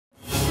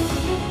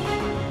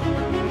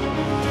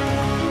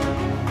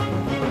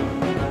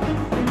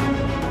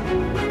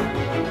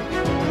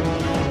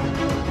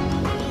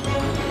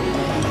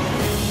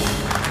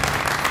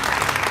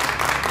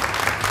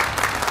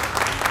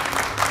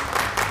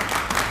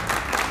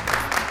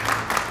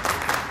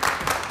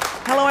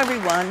Hello,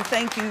 everyone.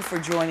 Thank you for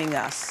joining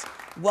us.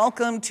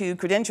 Welcome to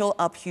Credential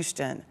Up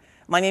Houston.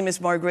 My name is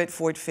Margaret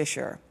Ford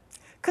Fisher.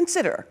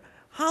 Consider,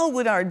 how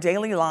would our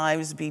daily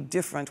lives be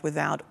different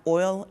without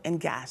oil and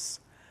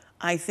gas?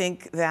 I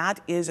think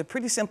that is a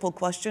pretty simple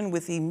question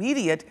with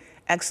immediate,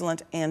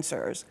 excellent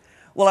answers.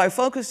 Well, our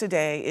focus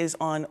today is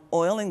on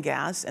oil and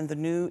gas and the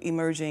new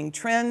emerging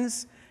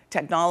trends,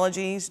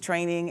 technologies,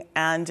 training,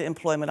 and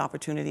employment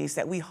opportunities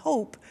that we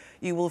hope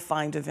you will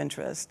find of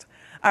interest.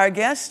 Our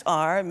guests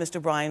are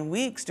Mr. Brian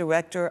Weeks,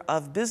 Director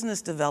of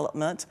Business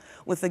Development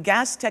with the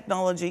Gas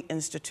Technology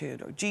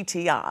Institute, or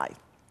GTI.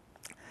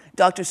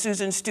 Dr.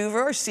 Susan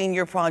Stuver,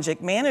 Senior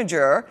Project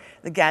Manager,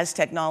 the Gas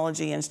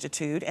Technology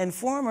Institute, and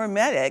former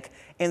medic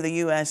in the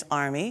U.S.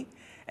 Army.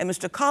 And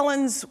Mr.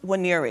 Collins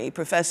Nwaneri,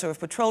 Professor of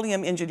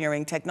Petroleum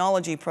Engineering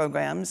Technology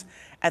Programs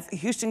at the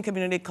Houston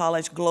Community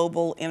College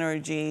Global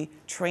Energy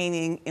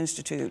Training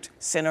Institute,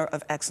 Center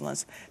of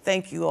Excellence.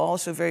 Thank you all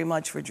so very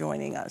much for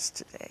joining us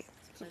today.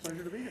 It's a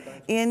pleasure to be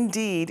here.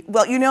 Indeed.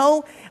 Well, you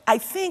know, I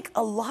think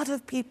a lot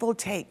of people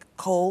take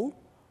coal,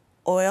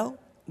 oil,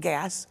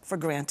 gas for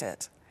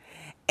granted.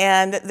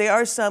 And there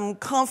are some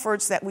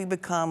comforts that we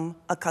become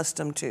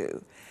accustomed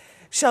to.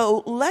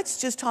 So let's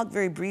just talk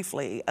very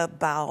briefly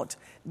about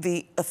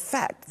the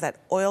effect that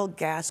oil,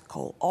 gas,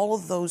 coal, all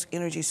of those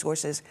energy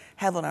sources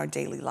have on our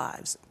daily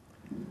lives.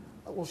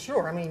 Well,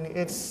 sure. I mean,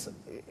 it's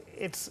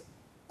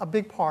a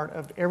big part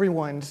of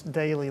everyone's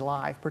daily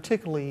life,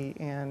 particularly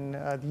in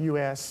the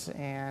U.S.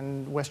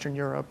 and Western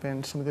Europe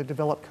and some of the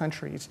developed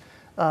countries.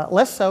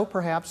 Less so,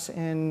 perhaps,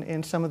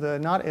 in some of the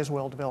not as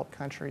well-developed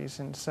countries.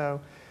 And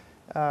so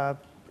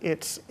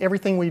it's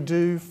everything we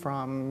do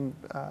from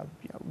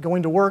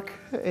going to work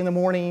in the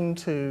morning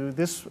to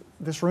this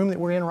room that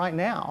we're in right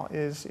now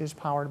is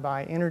powered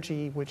by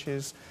energy, which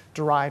is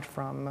derived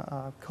from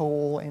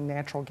coal and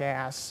natural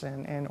gas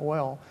and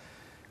oil.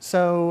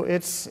 So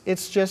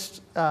it's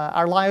just,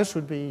 our lives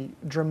would be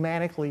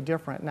dramatically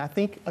different. And I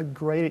think a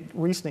great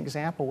recent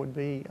example would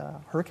be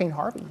Hurricane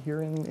Harvey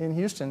here in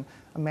Houston.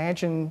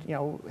 Imagine,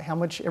 how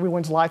much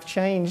everyone's life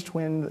changed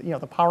when,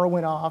 the power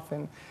went off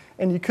and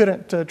you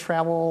couldn't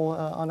travel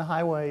on the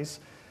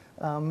highways.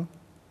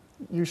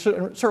 You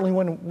certainly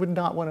would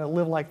not want to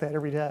live like that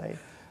every day.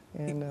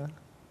 And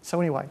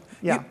so anyway,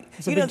 yeah,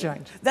 it's a big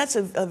change. That's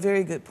a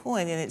very good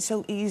point, and it's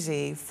so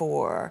easy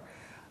for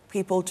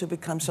people to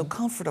become so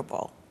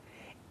comfortable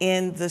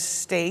in the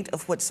state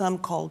of what some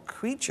call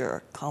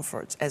creature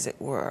comforts, as it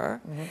were,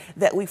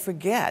 that we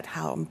forget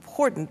how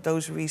important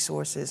those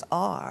resources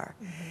are.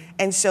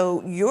 And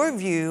so your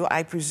view,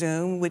 I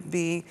presume, would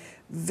be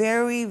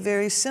very,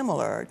 very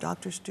similar.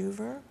 Dr.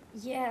 Stuver?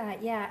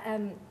 Yeah.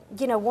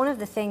 One of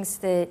the things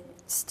that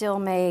still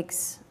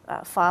makes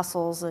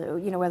fossils,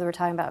 whether we're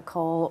talking about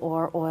coal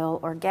or oil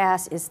or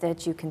gas, is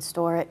that you can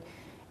store it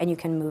and you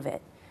can move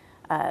it.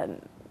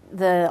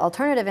 The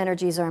alternative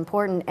energies are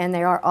important, and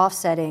they are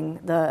offsetting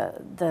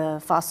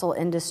the fossil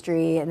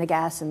industry and the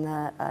gas and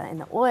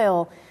the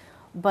oil,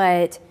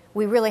 but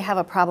we really have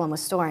a problem with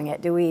storing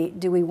it. Do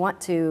we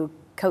want to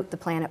coat the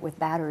planet with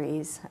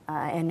batteries,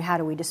 and how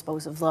do we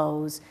dispose of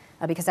those?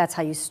 Because that's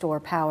how you store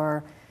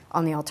power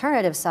on the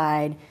alternative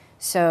side.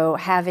 So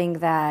having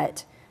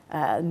that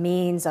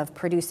means of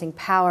producing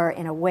power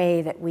in a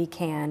way that we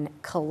can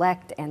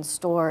collect and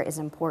store is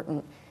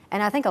important.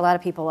 And I think a lot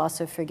of people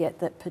also forget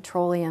that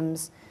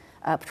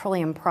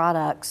petroleum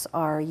products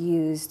are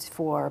used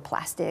for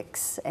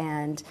plastics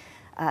and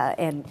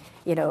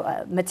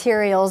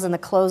materials and the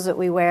clothes that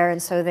we wear,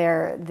 and so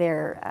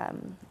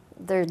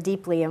they're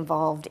deeply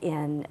involved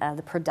in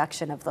the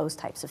production of those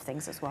types of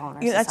things as well in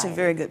our society. That's a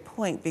very good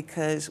point,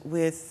 because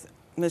with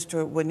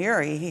Mr.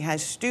 Nwaneri, he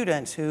has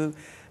students who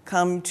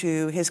come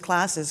to his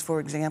classes, for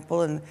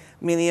example, and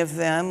many of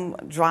them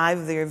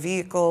drive their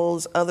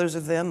vehicles, others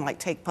of them might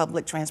take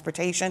public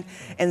transportation,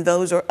 and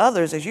those are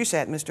others, as you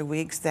said, Mr.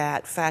 Weeks,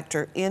 that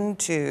factor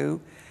into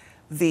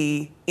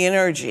the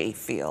energy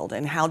field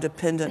and how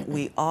dependent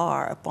we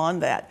are upon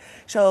that.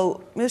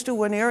 So, Mr.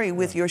 Nwaneri,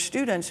 with your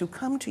students who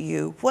come to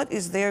you, what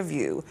is their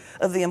view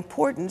of the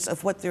importance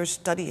of what they're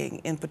studying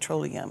in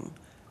petroleum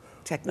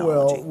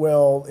technology?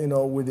 Well,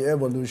 with the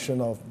evolution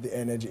of the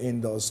energy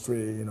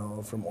industry,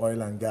 from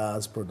oil and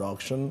gas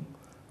production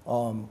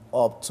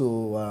up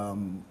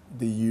to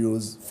the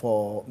use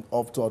for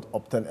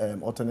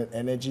alternate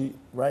energy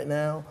right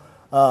now.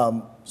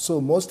 So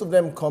most of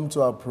them come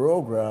to our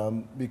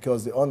program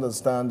because they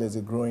understand there's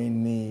a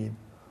growing need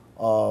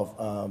of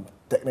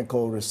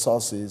technical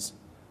resources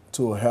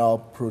to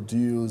help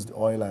produce the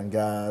oil and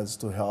gas,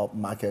 to help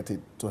market it,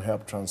 to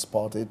help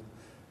transport it,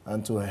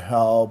 and to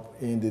help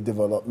in the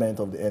development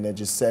of the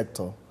energy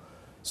sector.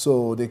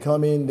 So they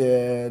come in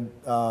there,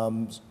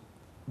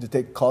 they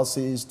take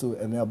courses to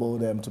enable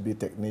them to be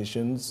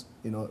technicians,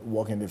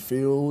 work in the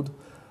field.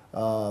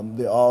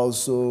 They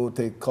also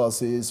take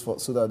courses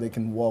so that they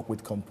can work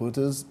with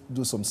computers,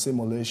 do some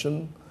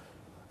simulation.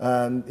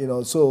 And,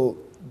 so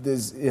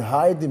there's a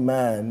high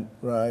demand,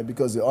 right,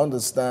 because they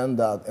understand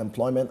that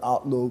employment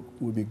outlook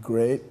will be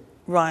great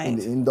in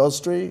the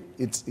industry.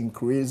 It's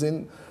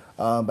increasing.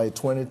 By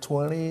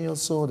 2020 or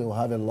so, they will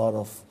have a lot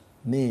of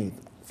need.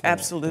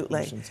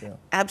 Absolutely. Yeah.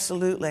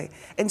 Absolutely.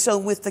 And so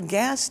with the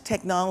Gas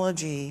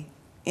Technology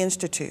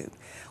Institute,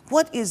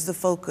 what is the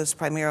focus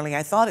primarily?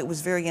 I thought it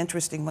was very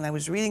interesting when I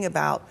was reading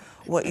about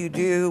what you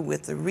do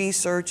with the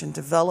research and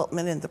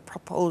development and the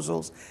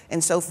proposals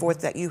and so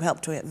forth that you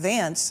help to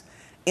advance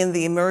in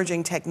the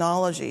emerging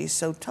technologies.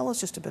 So tell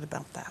us just a bit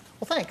about that.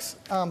 Well, thanks.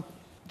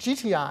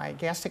 GTI,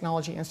 Gas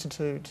Technology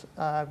Institute,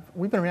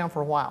 we've been around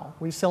for a while.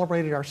 We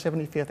celebrated our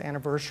 75th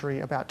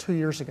anniversary about 2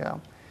 years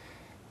ago.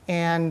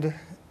 And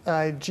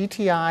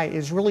GTI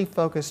is really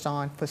focused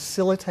on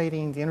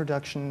facilitating the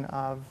introduction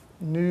of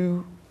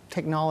new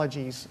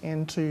technologies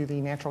into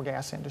the natural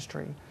gas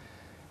industry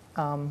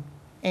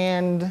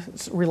and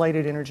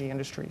related energy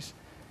industries.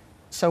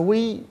 So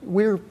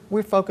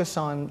we're focused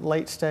on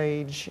late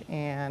stage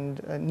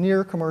and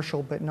near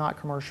commercial but not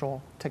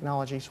commercial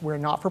technologies. We're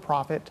not for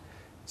profit,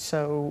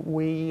 so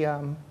we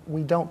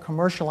don't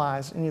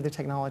commercialize any of the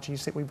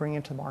technologies that we bring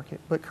into market.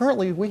 But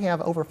currently we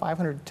have over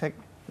 500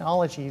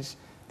 technologies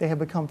that have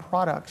become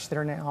products that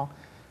are now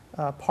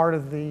part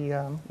of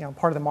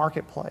the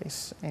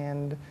marketplace,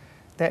 and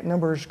that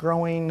number is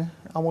growing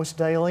almost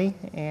daily.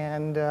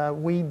 And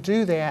we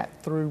do that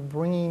through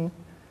bringing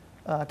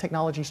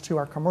technologies to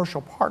our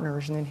commercial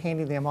partners and then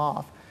handing them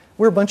off.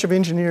 We're a bunch of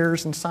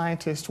engineers and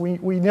scientists.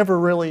 We never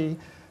really,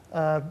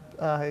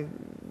 I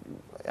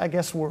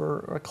guess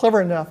we're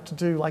clever enough to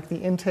do like the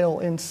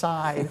Intel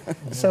inside.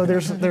 So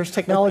there's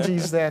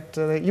technologies that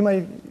you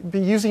may be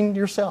using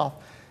yourself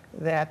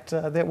that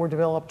were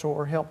developed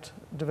or helped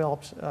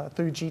developed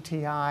through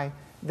GTI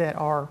that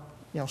are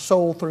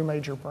sold through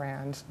major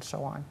brands and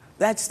so on.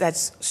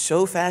 That's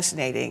so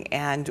fascinating.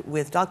 And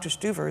with Dr.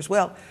 Stuver as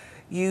well,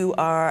 you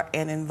are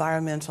an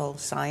environmental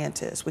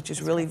scientist, which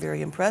is really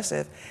very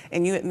impressive.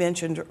 And you had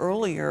mentioned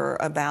earlier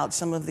about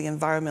some of the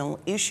environmental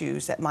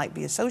issues that might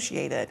be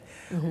associated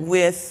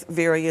with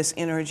various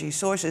energy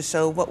sources.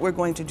 So what we're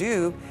going to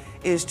do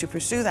is to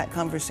pursue that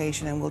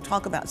conversation, and we'll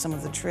talk about some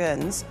of the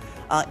trends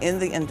in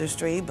the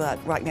industry.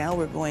 But right now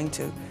we're going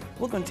to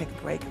take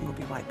a break, and we'll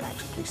be right back.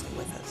 So please stay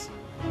with us.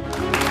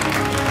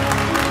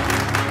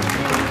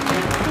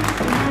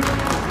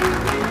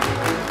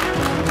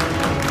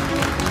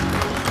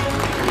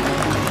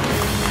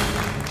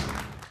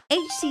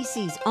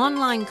 HCC's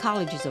online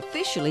college is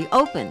officially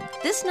open.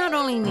 This not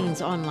only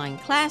means online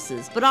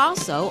classes, but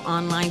also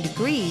online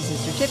degrees and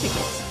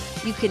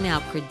certificates. You can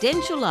now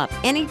credential up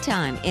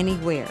anytime,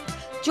 anywhere.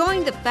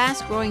 Join the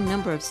fast-growing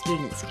number of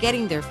students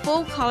getting their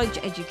full college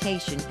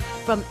education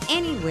from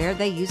anywhere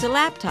they use a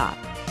laptop.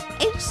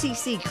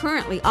 HCC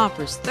currently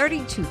offers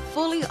 32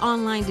 fully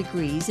online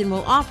degrees and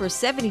will offer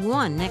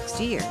 71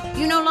 next year.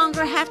 You no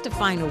longer have to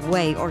find a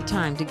way or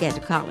time to get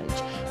to college.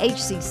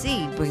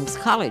 HCC brings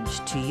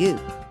college to you.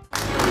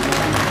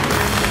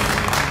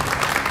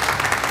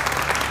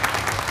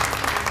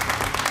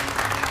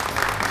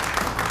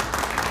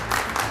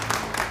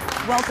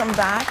 Welcome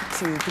back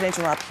to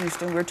Credential Up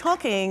Houston. We're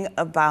talking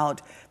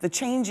about the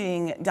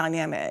changing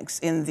dynamics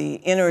in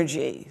the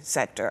energy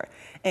sector.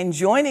 And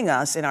joining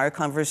us in our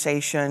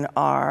conversation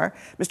are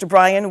Mr.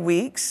 Brian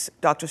Weeks,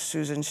 Dr.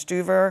 Susan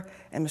Stuver,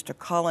 and Mr.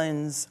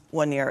 Collins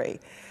Nwaneri.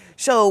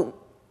 So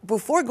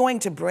before going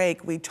to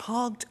break, we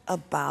talked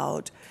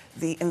about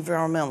the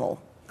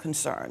environmental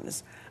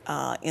concerns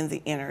in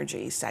the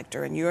energy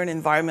sector. And you're an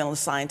environmental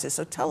scientist,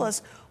 so tell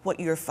us what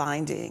you're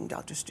finding,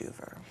 Dr.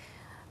 Stuver.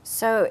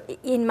 So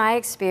in my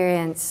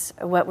experience,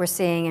 what we're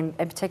seeing, and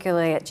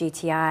particularly at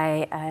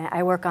GTI,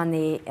 I work on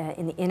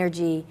in the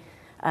energy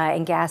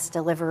and gas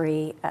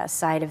delivery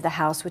side of the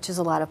house, which is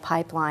a lot of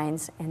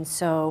pipelines. And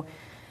so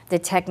the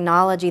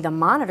technology, the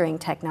monitoring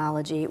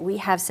technology, we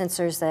have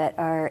sensors that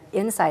are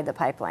inside the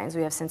pipelines.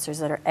 We have sensors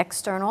that are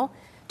external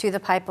to the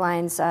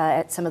pipelines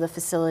at some of the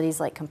facilities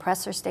like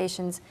compressor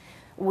stations.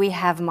 We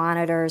have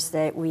monitors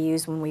that we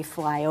use when we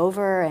fly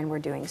over and we're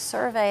doing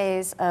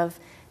surveys of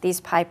these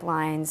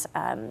pipelines.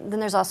 Then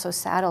there's also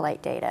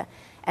satellite data.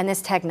 And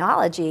this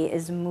technology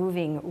is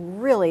moving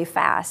really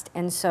fast.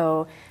 And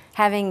so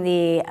having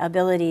the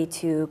ability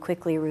to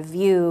quickly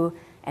review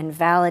and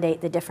validate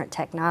the different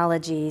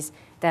technologies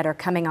that are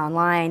coming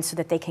online so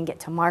that they can get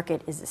to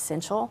market is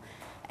essential.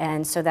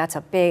 And so that's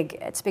a big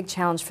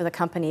challenge for the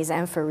companies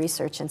and for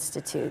research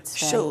institutes.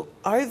 So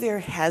are there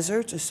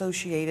hazards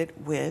associated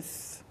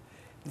with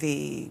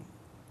the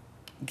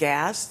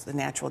gas, the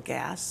natural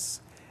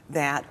gas,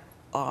 that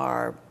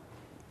are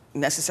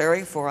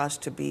necessary for us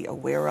to be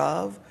aware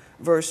of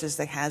versus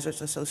the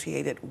hazards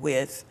associated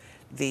with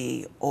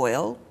the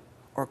oil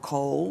or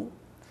coal?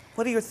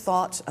 What are your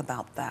thoughts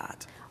about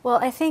that? Well,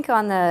 I think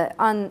on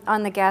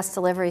the gas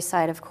delivery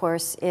side, of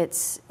course,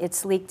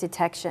 it's leak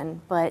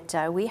detection, but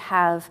we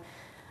have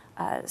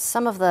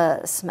some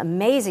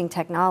amazing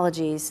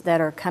technologies that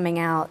are coming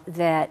out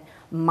that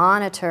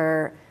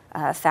monitor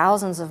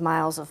thousands of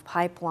miles of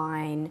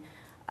pipeline,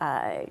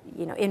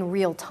 in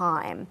real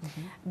time.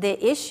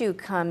 The issue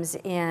comes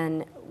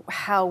in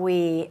how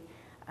we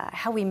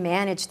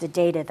manage the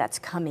data that's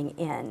coming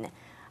in.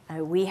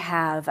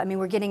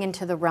 we're getting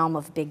into the realm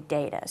of big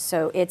data.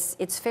 So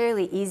it's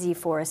fairly easy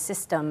for a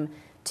system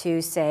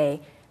to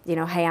say,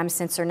 hey, I'm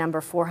sensor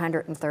number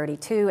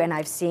 432, and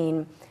I've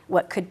seen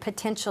what could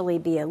potentially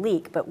be a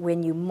leak. But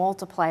when you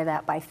multiply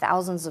that by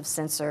thousands of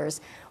sensors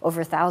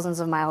over thousands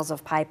of miles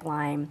of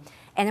pipeline,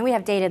 and then we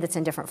have data that's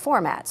in different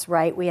formats,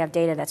 right? We have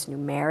data that's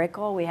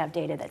numerical, we have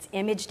data that's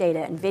image data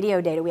and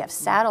video data, we have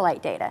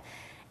satellite data.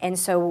 And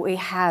so we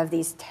have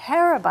these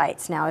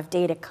terabytes now of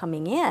data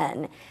coming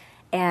in,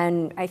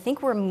 and I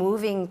think we're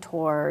moving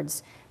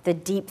towards the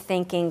deep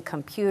thinking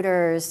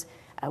computers.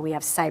 We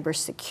have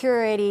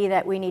cybersecurity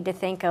that we need to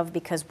think of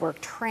because we're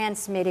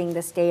transmitting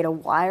this data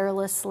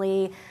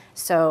wirelessly.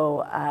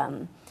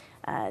 So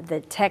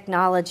the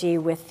technology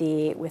with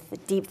the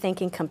deep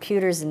thinking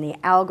computers and the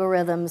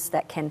algorithms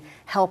that can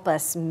help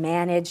us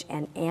manage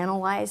and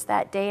analyze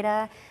that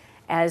data,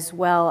 as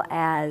well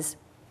as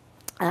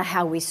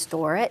how we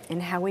store it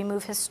and how we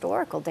move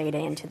historical data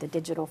into the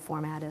digital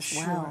format as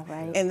well,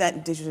 right? And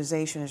that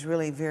digitization is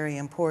really very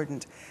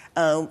important.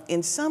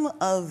 In some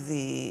of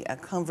the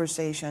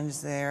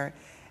conversations, there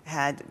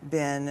had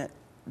been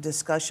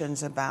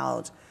discussions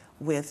about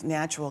with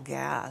natural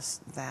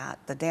gas that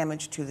the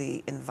damage to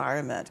the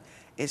environment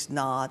is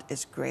not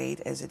as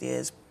great as it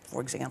is,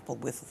 for example,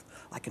 with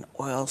like an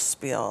oil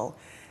spill.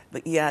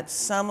 But yet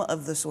some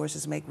of the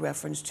sources make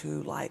reference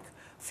to like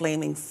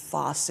flaming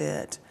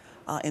faucet,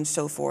 and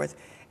so forth.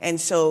 And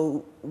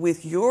so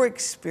with your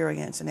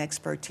experience and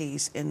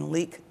expertise in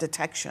leak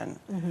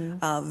detection,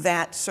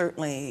 that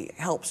certainly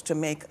helps to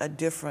make a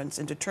difference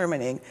in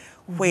determining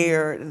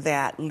where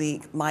that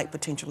leak might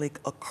potentially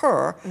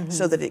occur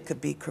so that it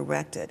could be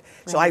corrected.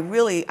 Right. So I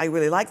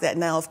really like that.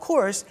 Now, of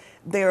course,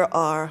 there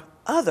are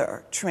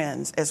other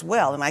trends as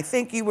well. And I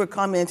think you were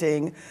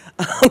commenting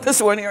on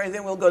this one here, and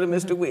then we'll go to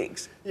Mr.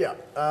 Weeks. Yeah,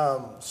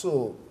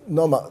 so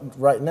Norma,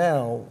 right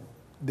now,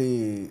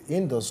 the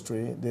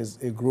industry, there's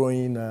a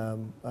growing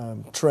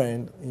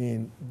trend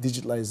in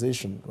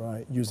digitalization,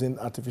 right? Using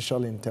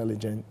artificial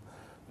intelligence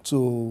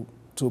to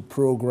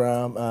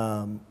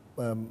program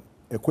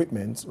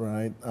equipment,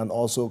 right? And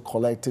also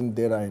collecting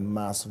data in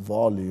mass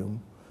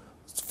volume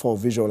for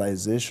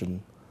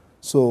visualization.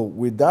 So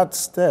with that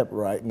step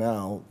right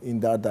now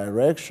in that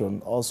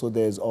direction, also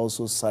there's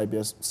also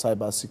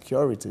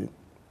cybersecurity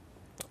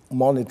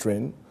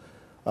monitoring.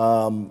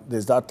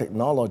 There's that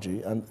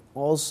technology, and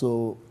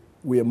also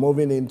we are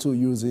moving into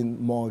using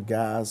more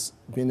gas,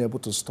 being able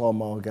to store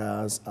more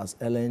gas as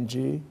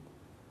LNG,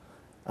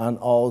 and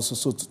also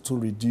so to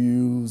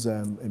reduce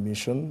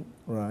emission,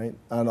 right?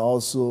 And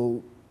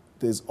also,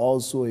 there's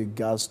also a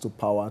gas to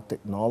power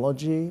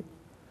technology.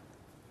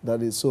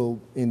 That is,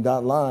 so in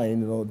that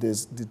line,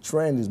 the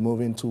trend is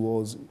moving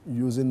towards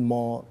using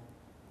more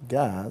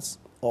gas,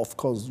 of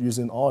course,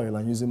 using oil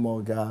and using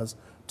more gas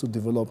to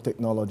develop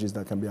technologies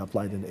that can be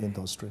applied in the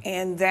industry.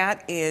 And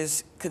that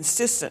is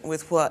consistent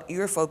with what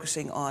you're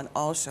focusing on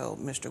also,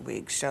 Mr.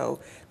 Weeks. So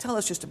tell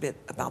us just a bit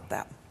about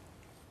that.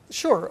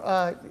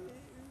 Sure.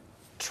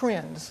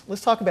 Trends.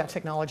 Let's talk about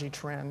technology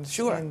trends.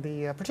 Sure. And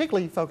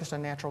particularly focused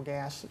on natural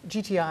gas.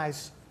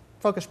 GTI's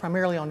focused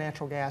primarily on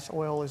natural gas.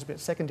 Oil is a bit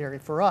secondary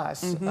for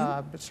us,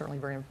 but certainly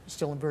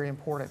still very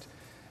important.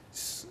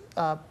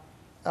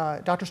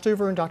 Dr.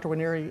 Stuver and Dr.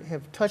 Nwaneri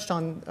have touched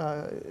on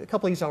a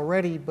couple of these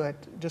already, but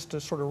just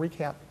to sort of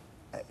recap,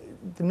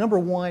 the number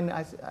one,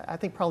 I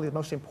think probably the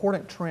most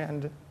important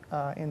trend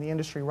in the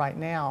industry right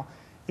now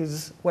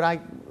is what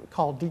I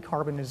call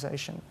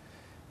decarbonization.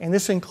 And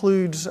this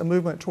includes a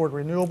movement toward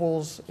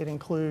renewables, it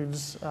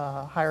includes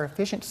higher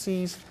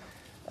efficiencies,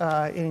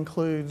 it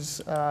includes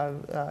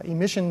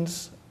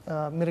emissions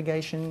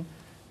mitigation,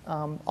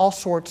 all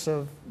sorts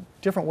of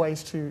different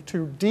ways to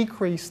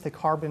decrease the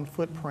carbon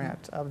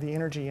footprint of the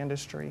energy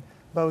industry,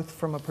 both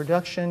from a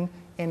production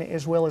and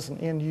as well as an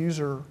end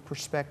user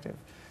perspective.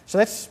 So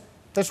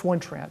that's one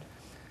trend.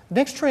 The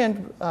next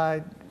trend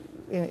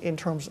in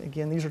terms,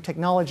 again, these are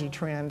technology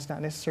trends,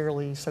 not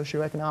necessarily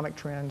socioeconomic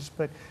trends,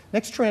 but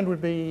next trend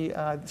would be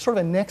sort of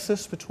a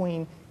nexus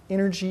between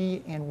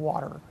energy and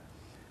water.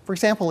 For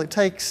example, it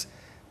takes,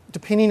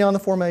 depending on the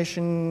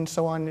formation,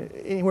 so on,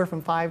 anywhere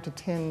from 5 to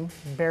 10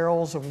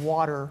 barrels of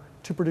water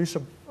to produce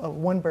a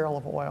 1 barrel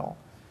of oil.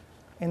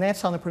 And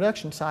that's on the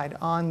production side.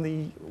 On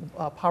the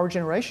power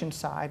generation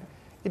side,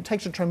 it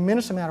takes a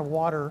tremendous amount of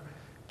water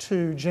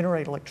to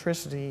generate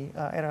electricity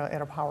at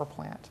a power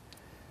plant.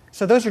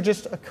 So those are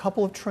just a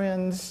couple of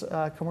trends: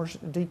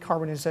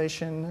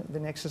 decarbonization, the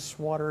nexus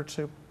water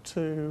to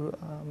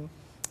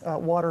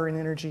water and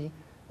energy.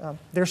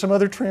 There's some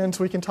other trends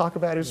we can talk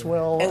about as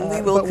well, and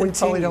we will but we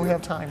probably don't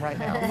have time right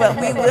now.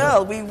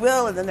 But we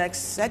will in the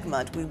next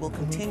segment. We will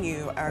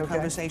continue our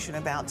conversation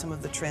about some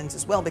of the trends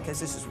as well, because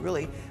this is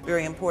really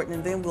very important.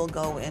 And then we'll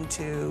go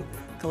into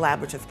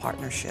collaborative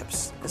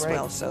partnerships as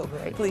well. So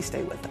please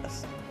stay with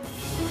us.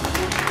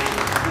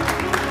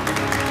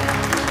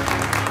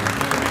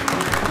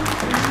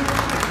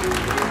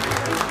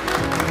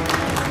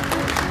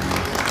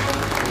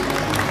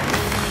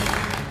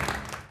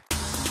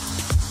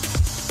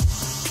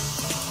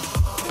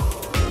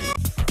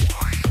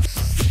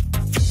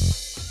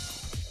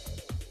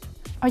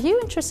 Are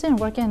you interested in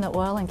working in the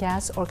oil and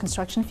gas or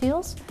construction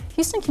fields?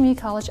 Houston Community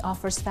College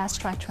offers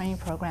fast-track training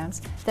programs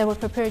that will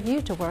prepare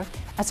you to work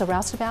as a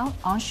roustabout,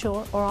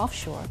 onshore or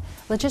offshore,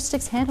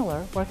 logistics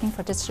handler working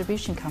for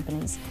distribution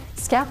companies,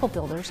 scaffold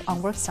builders on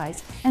work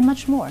sites, and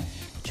much more.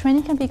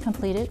 Training can be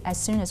completed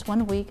as soon as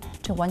 1 week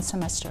to 1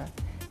 semester.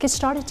 Get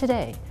started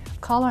today.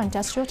 Call our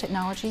Industrial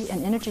Technology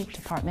and Energy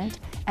Department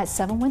at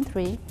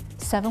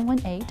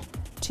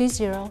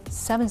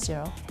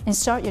 713-718-2070 and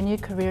start your new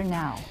career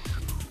now.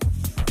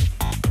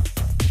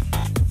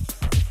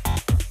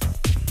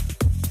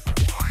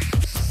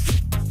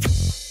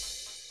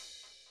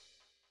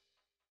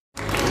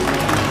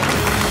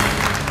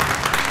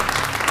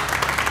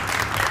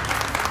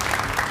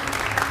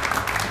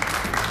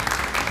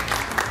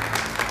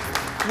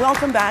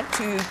 Welcome back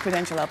to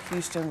Credential Up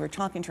Houston. We're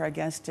talking to our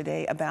guests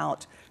today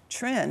about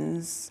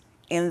trends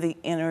in the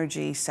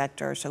energy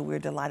sector. So we're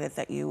delighted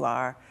that you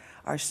are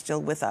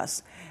still with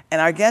us. And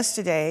our guests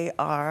today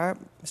are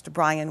Mr.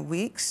 Brian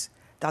Weeks,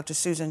 Dr.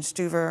 Susan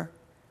Stuver,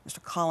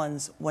 Mr.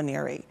 Collins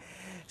Nwaneri.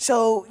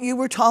 So you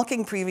were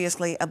talking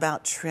previously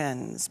about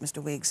trends,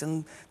 Mr. Weeks,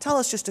 and tell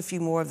us just a few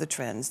more of the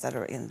trends that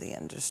are in the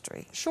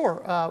industry. Sure.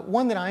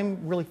 One that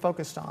I'm really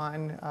focused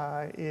on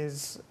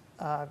is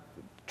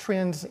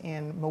trends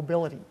in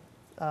mobility.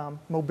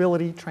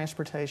 Mobility,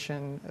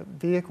 transportation,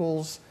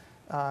 vehicles,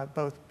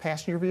 both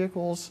passenger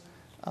vehicles,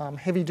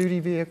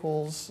 heavy-duty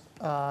vehicles,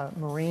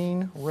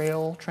 marine,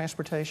 rail,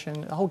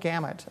 transportation, a whole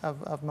gamut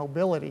of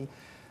mobility.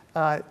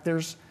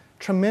 There's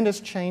tremendous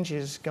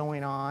changes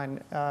going on.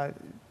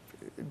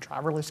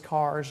 Driverless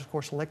cars, of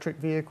course, electric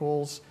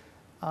vehicles,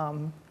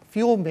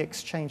 fuel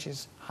mix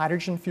changes,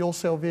 hydrogen fuel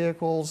cell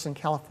vehicles. In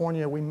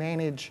California, we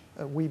manage,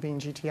 we being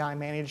GTI,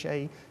 manage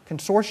a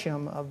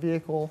consortium of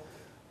vehicle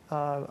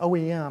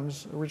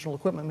OEMs, original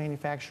equipment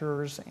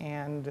manufacturers,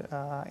 and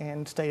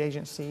state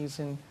agencies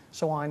and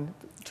so on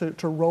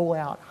to roll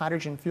out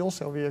hydrogen fuel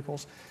cell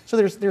vehicles. So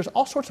there's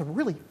all sorts of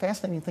really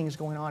fascinating things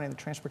going on in the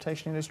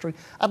transportation industry.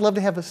 I'd love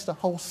to have this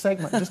whole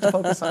segment just to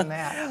focus on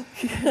that.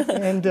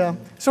 And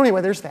so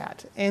anyway, there's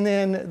that. And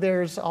then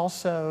there's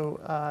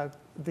also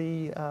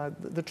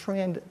the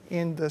trend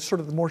in the sort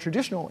of the more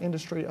traditional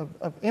industry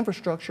of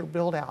infrastructure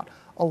build out.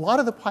 A lot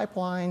of the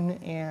pipeline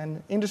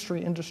and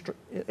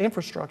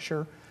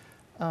infrastructure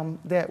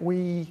that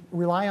we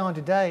rely on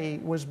today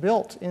was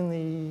built in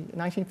the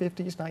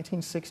 1950s,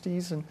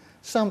 1960s, and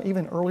some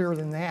even earlier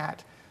than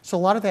that. So a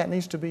lot of that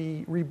needs to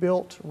be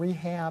rebuilt,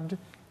 rehabbed,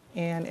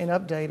 and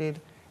updated.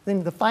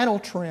 Then the final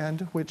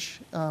trend, which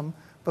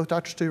both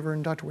Dr. Stuver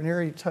and Dr.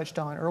 Nwaneri touched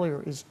on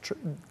earlier, is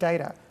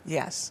data.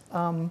 Yes.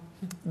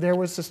 There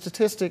was a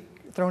statistic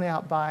thrown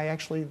out by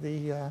actually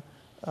the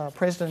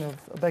president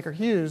of Baker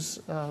Hughes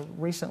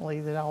recently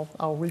that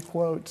I'll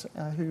requote,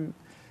 who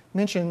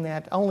mentioned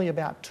that only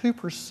about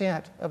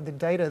 2% of the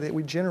data that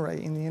we generate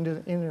in the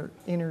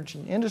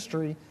energy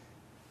industry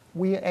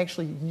we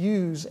actually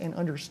use and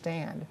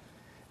understand.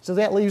 So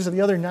that leaves the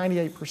other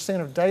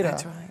 98% of data.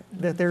 That's right.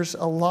 That there's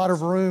a lot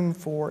of room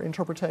for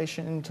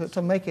interpretation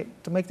to make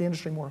the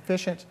industry more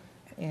efficient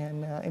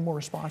and more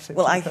responsive.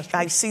 Well, to the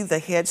I see the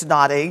heads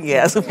nodding.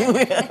 Yes,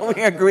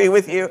 we agree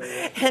with you.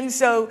 And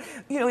so,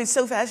 you know, it's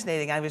so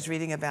fascinating. I was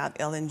reading about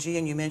LNG,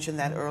 and you mentioned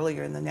that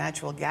earlier in the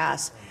natural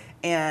gas.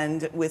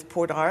 And with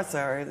Port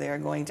Arthur, they're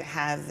going to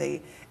have the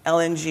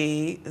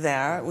LNG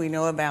there. We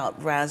know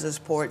about Brazos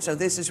Port. So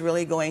this is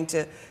really going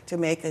to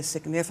make a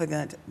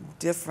significant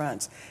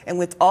difference. And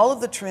with all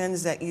of the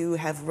trends that you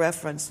have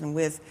referenced, and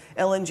with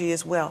LNG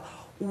as well,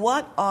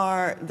 what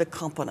are the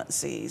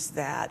competencies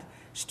that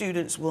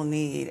students will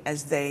need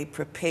as they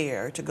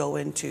prepare to go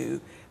into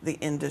the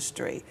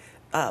industry?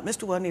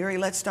 Mr. Nwaneri,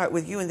 let's start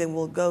with you, and then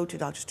we'll go to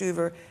Dr.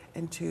 Stuver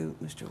and to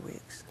Mr.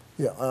 Weeks.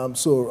 Yeah,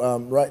 so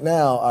right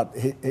now at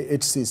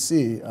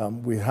HCC,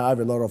 we have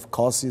a lot of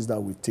courses that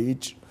we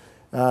teach.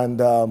 And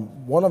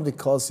one of the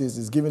courses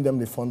is giving them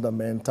the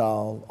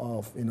fundamental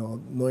of,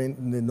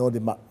 know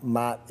the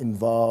math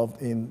involved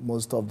in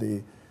most of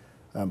the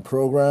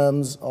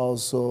programs.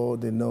 Also,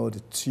 they know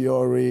the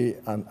theory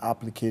and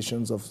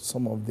applications of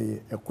some of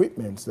the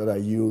equipment that are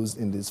used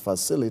in these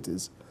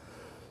facilities.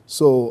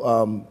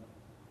 So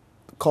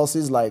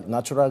courses like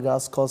natural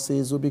gas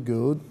courses will be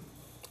good.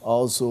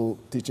 Also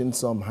teaching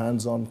some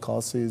hands-on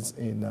courses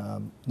in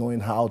knowing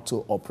how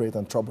to operate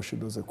and troubleshoot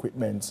those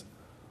equipment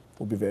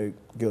will be very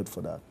good for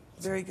that.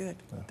 Very good.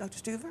 Yeah. Dr.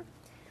 Stuver?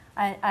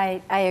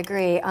 I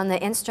agree. On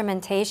the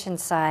instrumentation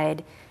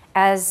side,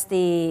 as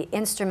the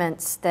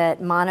instruments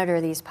that monitor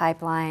these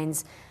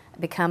pipelines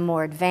become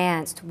more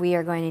advanced, we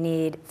are going to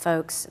need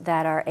folks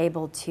that are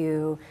able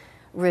to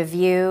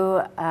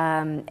review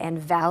and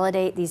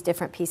validate these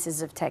different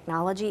pieces of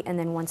technology, and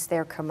then once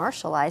they're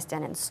commercialized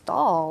and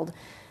installed,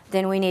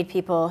 then we need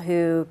people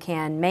who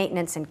can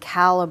maintenance and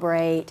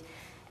calibrate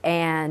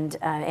and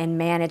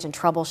manage and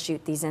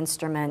troubleshoot these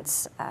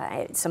instruments.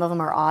 Some of them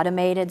are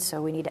automated,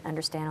 so we need to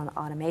understand on the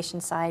automation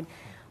side.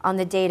 On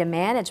the data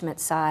management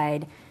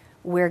side,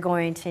 we're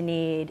going to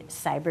need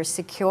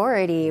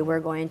cybersecurity, we're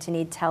going to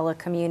need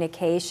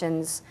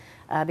telecommunications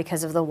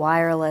because of the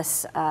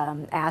wireless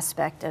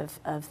aspect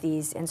of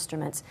these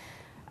instruments.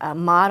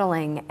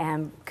 Modeling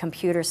and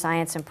computer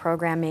science and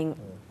programming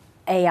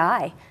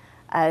AI,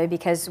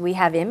 because we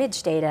have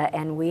image data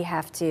and we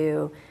have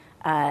to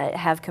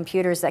have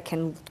computers that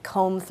can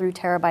comb through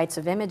terabytes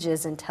of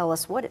images and tell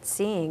us what it's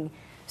seeing,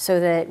 so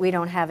that we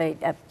don't have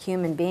a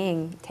human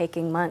being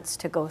taking months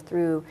to go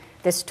through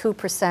this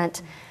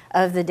 2%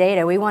 of the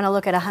data. We want to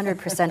look at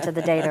 100% of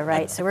the data,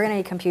 right? So we're going to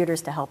need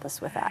computers to help us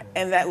with that.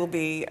 And that will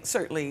be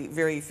certainly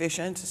very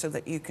efficient, so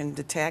that you can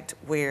detect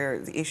where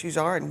the issues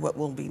are and what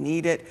will be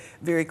needed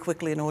very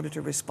quickly in order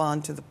to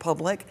respond to the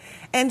public.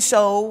 And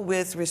so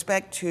with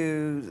respect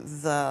to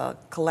the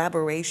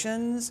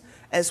collaborations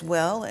as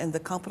well and the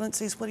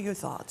competencies, what are your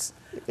thoughts?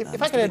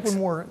 If I could add one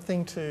more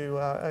thing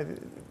to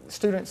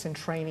students in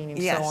training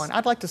and so on,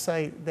 I'd like to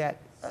say that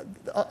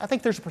I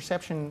think there's a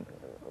perception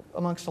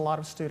amongst a lot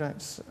of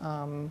students,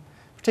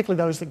 particularly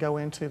those that go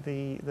into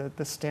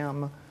the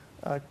STEM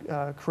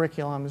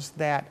curriculums,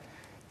 that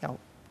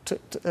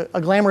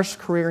a glamorous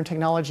career in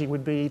technology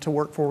would be to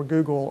work for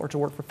Google or to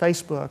work for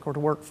Facebook or to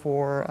work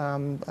for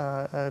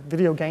a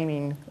video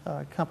gaming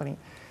company.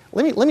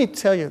 Let me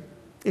tell you,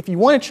 if you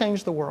want to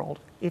change the world,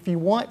 if you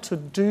want to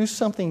do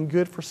something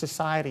good for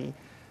society,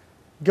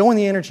 go in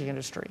the energy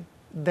industry.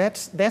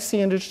 That's the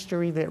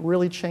industry that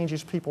really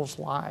changes people's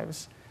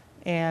lives.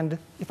 And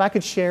if I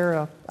could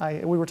share,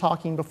 we were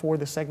talking before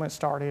the segment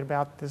started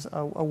about this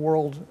a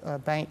World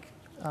Bank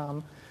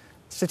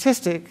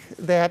statistic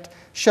that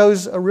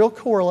shows a real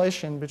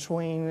correlation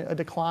between a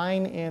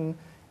decline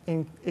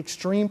in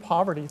extreme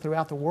poverty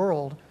throughout the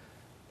world,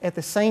 at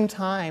the same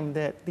time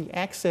that the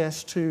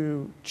access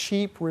to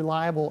cheap,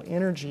 reliable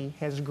energy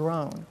has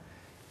grown.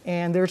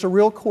 And there's a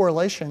real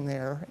correlation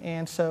there.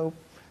 And so,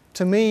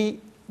 to me,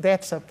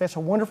 that's a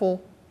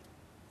wonderful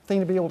thing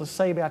to be able to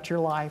say about your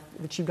life,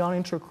 that you've gone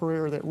into a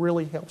career that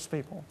really helps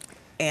people.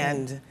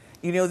 And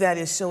you know, that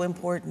is so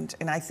important.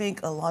 And I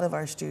think a lot of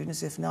our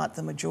students, if not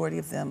the majority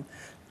of them,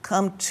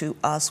 come to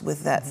us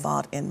with that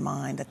thought in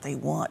mind, that they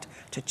want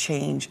to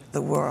change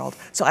the world.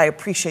 So I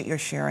appreciate your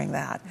sharing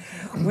that.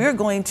 We're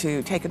going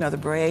to take another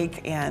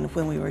break, and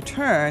when we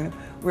return,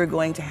 we're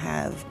going to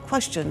have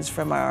questions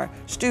from our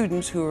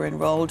students who are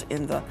enrolled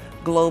in the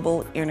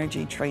Global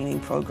Energy Training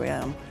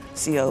Program,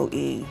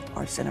 COE,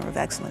 our Center of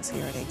Excellence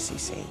here at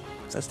HCC.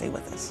 So stay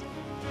with us.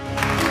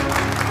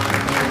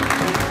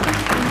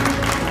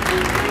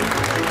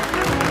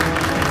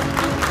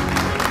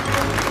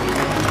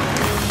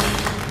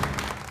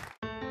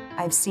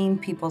 I've seen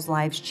people's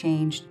lives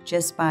change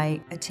just by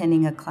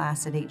attending a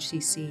class at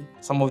HCC.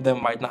 Some of them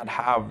might not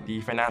have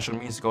the financial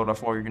means to go to a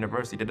four-year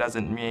university. That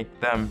doesn't make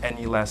them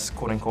any less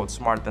quote-unquote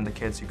smart than the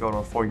kids who go to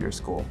a four-year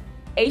school.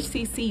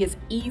 HCC is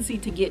easy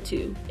to get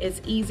to.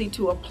 It's easy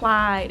to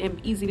apply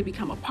and easy to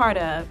become a part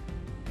of.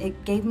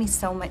 It gave me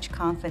so much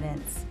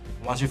confidence.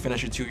 Once you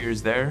finish your 2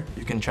 years there,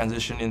 you can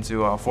transition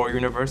into a four-year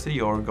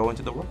university or go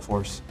into the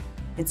workforce.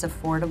 It's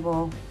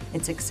affordable,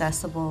 it's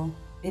accessible,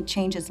 it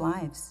changes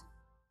lives.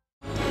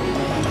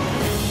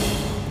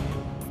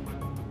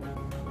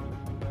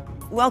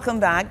 Welcome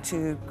back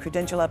to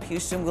Credential Up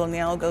Houston. We'll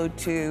now go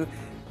to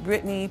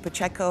Brittany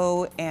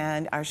Pacheco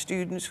and our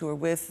students who are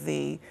with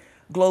the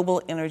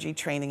Global Energy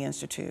Training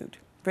Institute.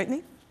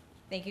 Brittany?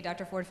 Thank you,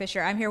 Dr. Ford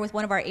Fisher. I'm here with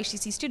one of our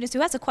HCC students who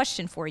has a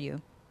question for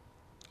you.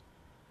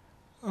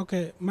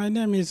 Okay, my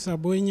name is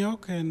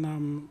Aboinyok, and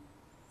I'm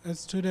a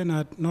student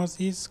at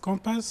Northeast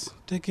Compass,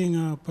 taking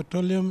a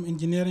Petroleum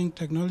Engineering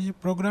Technology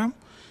program.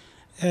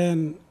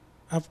 And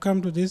I've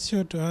come to this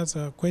show to ask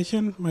a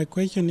question. My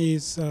question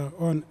is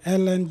on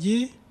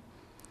LNG.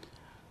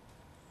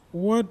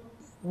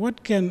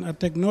 What can a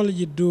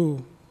technology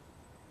do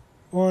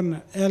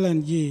on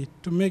LNG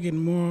to make it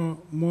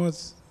more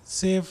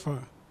safer?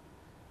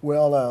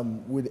 Well,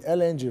 with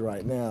LNG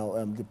right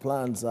now, the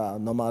plants are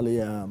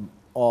normally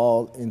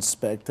all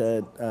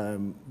inspected.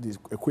 The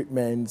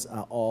equipments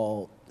are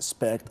all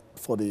spec'd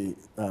for the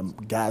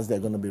gas they're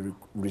going to be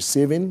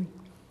receiving.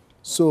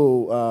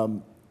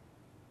 So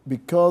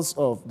because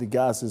of the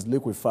gas is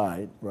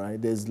liquefied,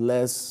 right, there's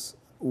less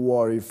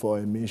worry for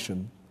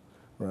emission,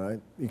 right,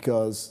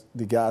 because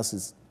the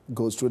gas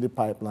goes through the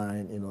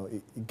pipeline, you know,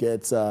 it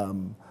gets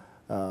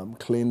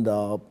cleaned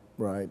up,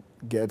 right,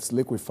 gets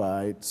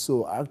liquefied.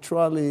 So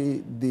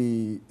actually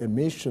the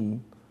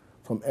emission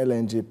from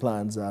LNG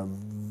plants are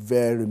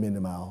very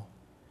minimal.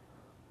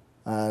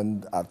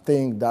 And I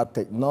think that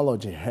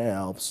technology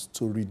helps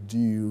to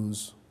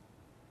reduce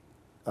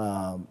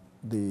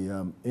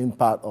the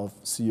impact of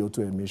CO2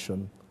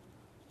 emission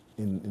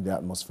in the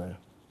atmosphere.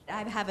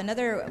 I have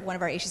another one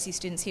of our HCC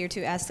students here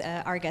to ask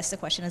our guests a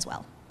question as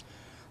well.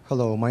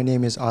 Hello, my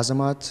name is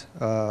Azamat.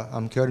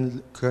 I'm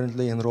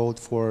currently enrolled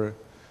for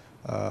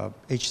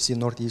HCC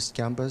Northeast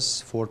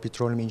Campus for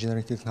Petroleum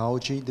Engineering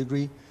Technology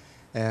degree.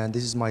 And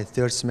this is my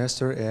third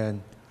semester,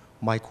 and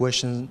my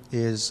question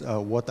is,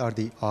 what are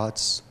the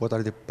odds, what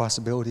are the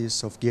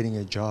possibilities of getting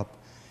a job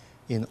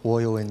in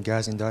oil and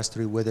gas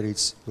industry, whether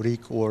it's rig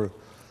or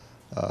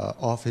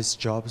office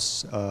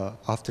jobs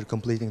after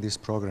completing this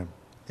program?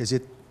 Is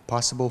it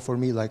possible for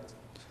me, like,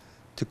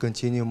 to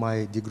continue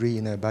my degree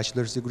in a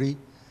bachelor's degree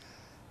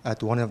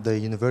at one of the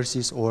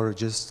universities, or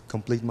just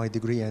complete my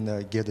degree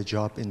and get a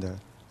job in the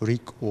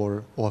RIC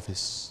or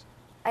office?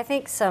 I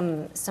think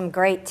some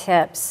great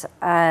tips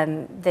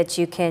that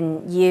you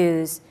can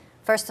use,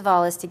 first of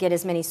all, is to get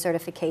as many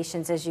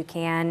certifications as you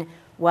can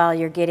while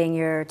you're getting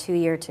your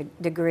 2-year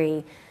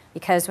degree.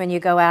 Because when you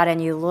go out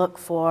and you look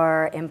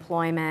for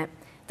employment,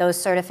 those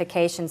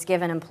certifications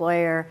give an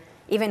employer,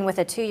 even with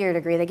a 2-year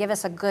degree, they give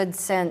us a good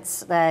sense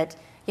that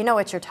you know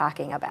what you're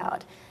talking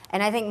about.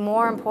 And I think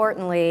more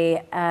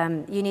importantly,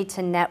 you need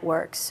to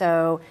network.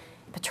 So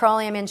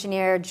petroleum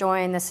engineer,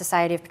 join the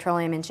Society of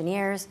Petroleum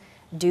Engineers.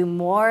 Do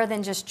more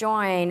than just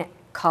join.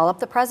 Call up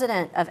the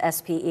president of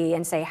SPE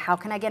and say, how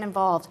can I get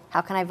involved?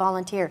 How can I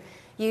volunteer?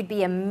 You'd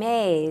be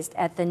amazed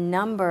at the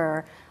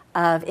number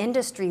of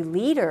industry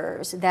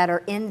leaders that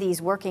are in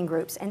these working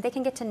groups, and they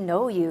can get to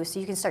know you so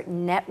you can start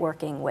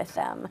networking with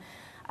them.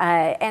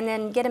 And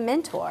then get a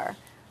mentor,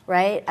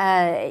 right?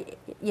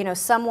 You know,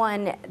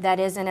 someone that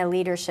is in a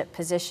leadership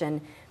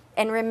position.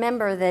 And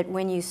remember that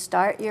when you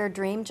start your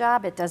dream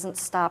job, it doesn't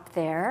stop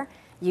there.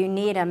 You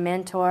need a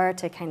mentor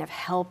to kind of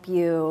help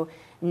you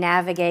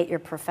navigate your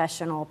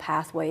professional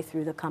pathway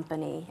through the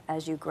company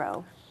as you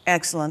grow.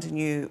 Excellent. And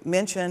you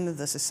mentioned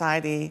the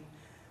Society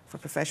for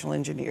Professional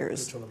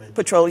Engineers,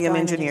 Petroleum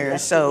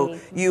Engineers. So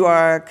you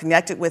are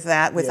connected with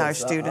that, with our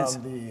students?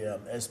 I'm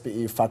the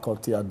SPE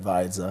faculty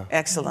advisor.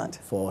 Excellent.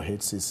 For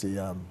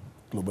HCC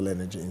Global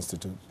Energy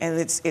Institute. And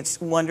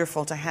it's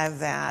wonderful to have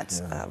that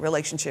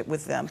relationship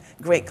with them.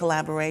 Great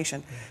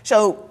collaboration.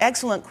 So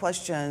excellent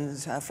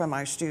questions from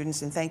our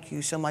students, and thank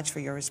you so much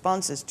for your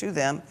responses to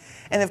them.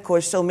 And of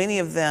course, so many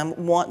of them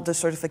want the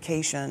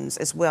certifications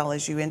as well,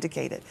 as you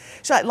indicated.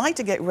 So I'd like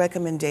to get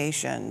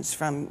recommendations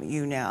from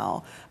you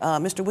now.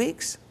 Mr.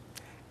 Weeks?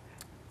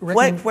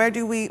 Where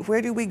do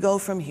we go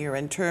from here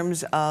in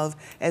terms of,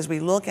 as we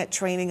look at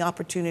training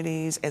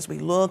opportunities, as we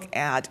look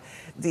at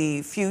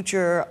the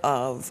future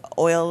of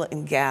oil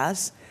and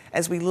gas,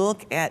 as we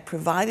look at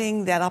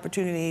providing that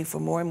opportunity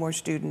for more and more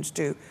students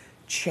to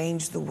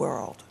change the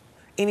world?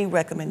 Any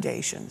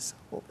recommendations?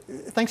 Well,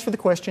 thanks for the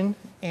question.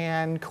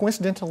 And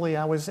coincidentally,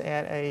 I was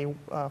at a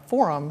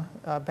forum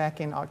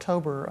back in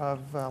October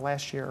of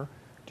last year,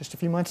 just a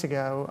few months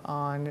ago,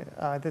 on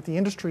that the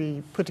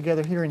industry put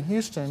together here in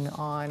Houston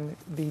on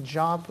the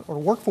job or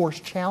workforce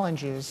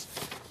challenges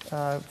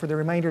for the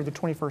remainder of the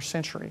 21st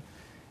century.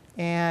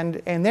 And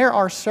there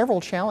are several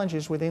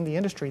challenges within the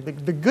industry.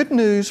 The good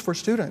news for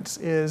students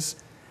is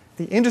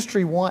the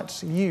industry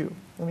wants you.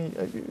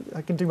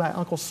 I can do my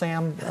Uncle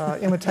Sam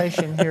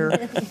imitation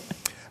here.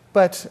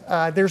 But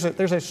there's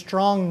a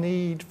strong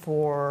need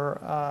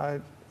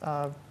for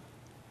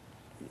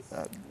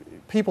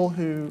people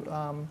who,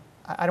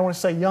 I don't want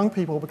to say young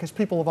people, because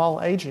people of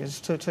all ages,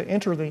 to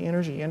enter the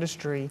energy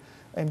industry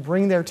and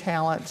bring their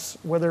talents,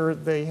 whether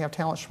they have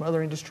talents from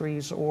other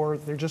industries or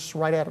they're just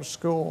right out of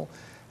school.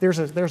 There's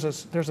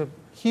a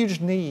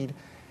huge need.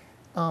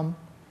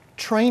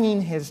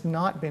 Training has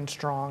not been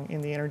strong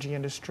in the energy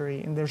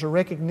industry, and there's a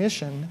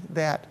recognition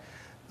that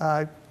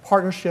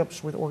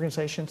partnerships with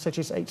organizations such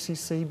as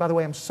HCC. By the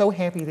way, I'm so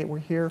happy that we're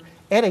here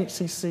at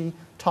HCC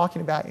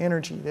talking about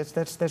energy.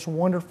 That's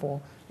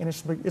wonderful, and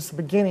it's the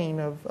beginning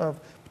of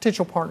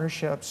potential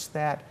partnerships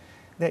that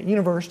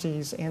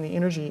universities and the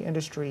energy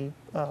industry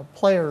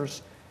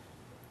players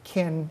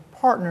can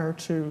partner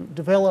to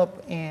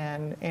develop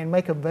and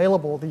make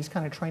available these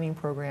kind of training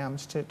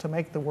programs to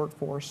make the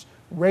workforce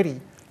ready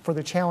for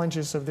the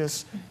challenges of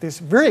this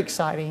very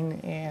exciting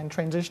and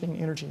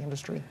transitioning energy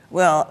industry.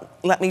 Well,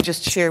 let me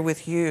just share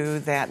with you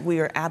that we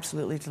are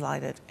absolutely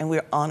delighted and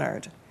we're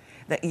honored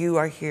that you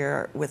are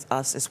here with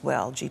us as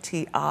well,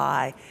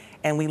 GTI,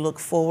 and we look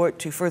forward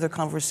to further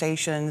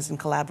conversations and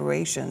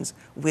collaborations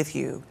with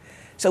you.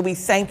 So we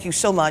thank you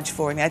so much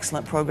for an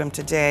excellent program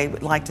today.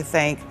 We'd like to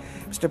thank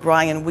Mr.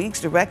 Brian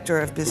Weeks, Director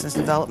of Business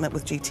Development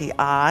with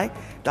GTI,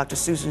 Dr.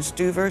 Susan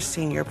Stuver,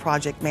 Senior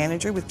Project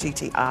Manager with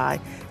GTI,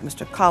 and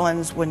Mr.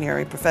 Collins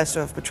Nwaneri,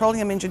 Professor of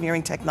Petroleum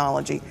Engineering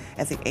Technology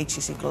at the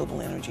HCC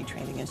Global Energy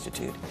Training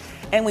Institute.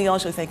 And we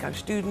also thank our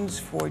students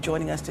for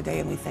joining us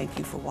today, and we thank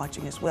you for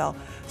watching as well.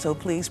 So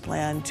please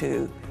plan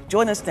to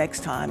join us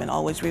next time, and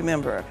always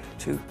remember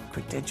to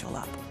credential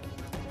up.